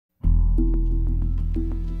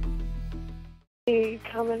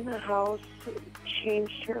come in the house,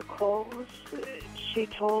 changed her clothes. She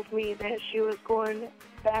told me that she was going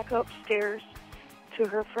back upstairs to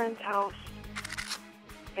her friend's house,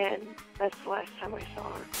 and that's the last time I saw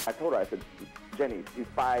her. I told her, I said, Jenny, she's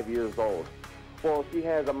 5 years old. Well, she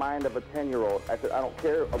has a mind of a 10-year-old. I said, I don't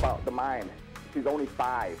care about the mind. She's only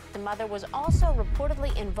 5. The mother was also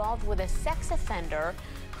reportedly involved with a sex offender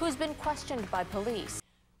who's been questioned by police.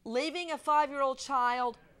 Leaving a 5-year-old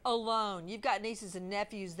child alone. You've got nieces and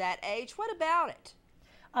nephews that age. What about it?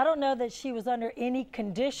 I don't know that she was under any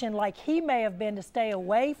condition like he may have been to stay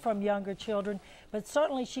away from younger children, but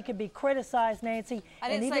certainly she could be criticized, Nancy. I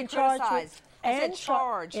didn't and say even charged criticized. with, I and said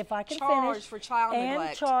charged. If I can charged finish, for child and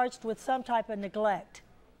neglect. charged with some type of neglect.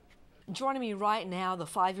 Joining me right now, the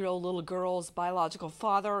 5-year-old little girl's biological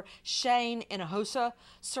father, Shane Inahosa.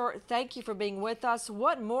 Sir, thank you for being with us.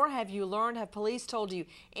 What more have you learned? Have police told you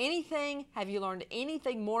anything? Have you learned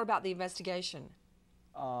anything more about the investigation?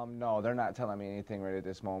 No, they're not telling me anything right at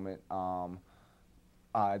this moment.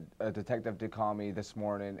 A detective did call me this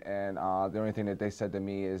morning, and the only thing that they said to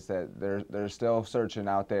me is that they're still searching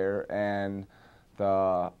out there, and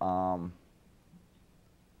the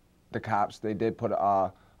cops, they did put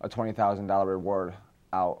a $20,000 reward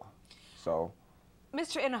out. So,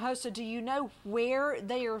 Mr. Inahosa, do you know where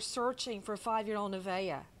they are searching for 5-year-old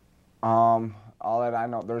Nevaeh? All that I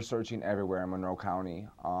know, they're searching everywhere in Monroe County.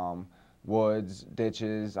 Woods,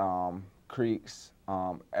 ditches, creeks,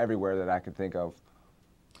 everywhere that I could think of.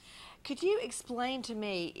 Could you explain to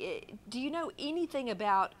me, do you know anything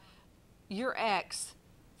about your ex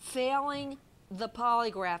failing the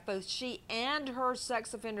polygraph? Both she and her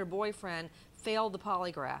sex offender boyfriend failed the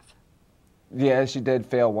polygraph. Yeah, she did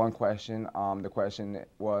fail one question. The question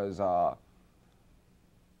was, are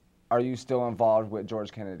you still involved with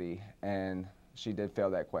George Kennedy? And she did fail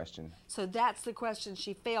that question. So that's the question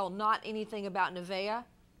she failed, not anything about Nevaeh?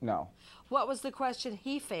 No. What was the question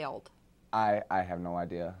he failed? I have no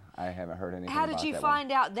idea. I haven't heard anything about that. How did you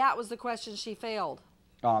find out that was the question she failed?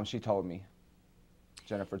 She told me.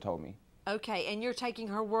 Jennifer told me. Okay, and you're taking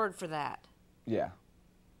her word for that? Yeah.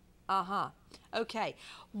 Uh-huh. Okay.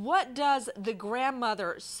 What does the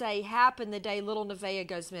grandmother say happened the day little Nevaeh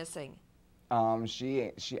goes missing? I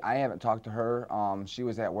haven't talked to her. She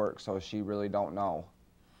was at work, so she really don't know.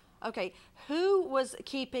 Okay. Who was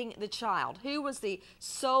keeping the child? Who was the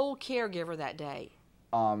sole caregiver that day?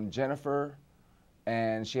 Jennifer,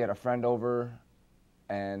 and she had a friend over,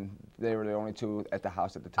 and they were the only two at the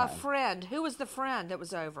house at the time. A friend. Who was the friend that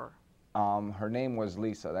was over? Her name was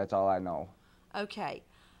Lisa. That's all I know. Okay.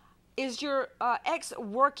 Is your ex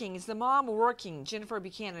working? Is the mom working? Jennifer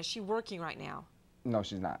Buchanan, is she working right now? No,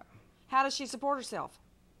 she's not. How does she support herself?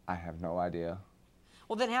 I have no idea.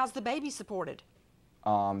 Well, then how's the baby supported?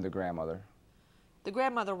 The grandmother. The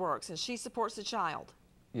grandmother works, and she supports the child?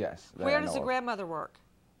 Yes. Where does the grandmother work?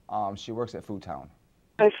 She works at Food Town.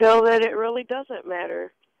 I feel that it really doesn't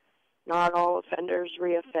matter. Not all offenders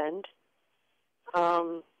reoffend.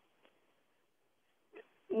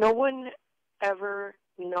 No one ever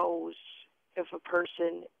knows if a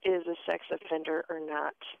person is a sex offender or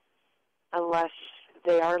not unless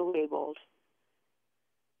they are labeled.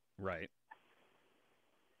 Right.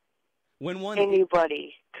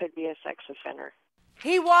 Anybody could be a sex offender.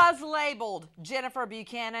 He was labeled, Jennifer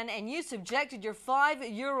Buchanan, and you subjected your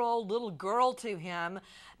 5-year-old little girl to him.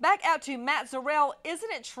 Back out to Matt Zarrell,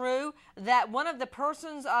 isn't it true that one of the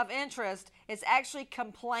persons of interest is actually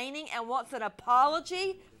complaining and wants an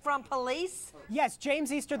apology from police? Yes,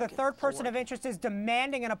 James Easter, the third person of interest, is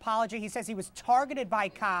demanding an apology. He says he was targeted by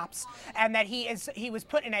cops and that he was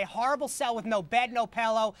put in a horrible cell with no bed, no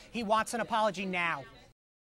pillow. He wants an apology now.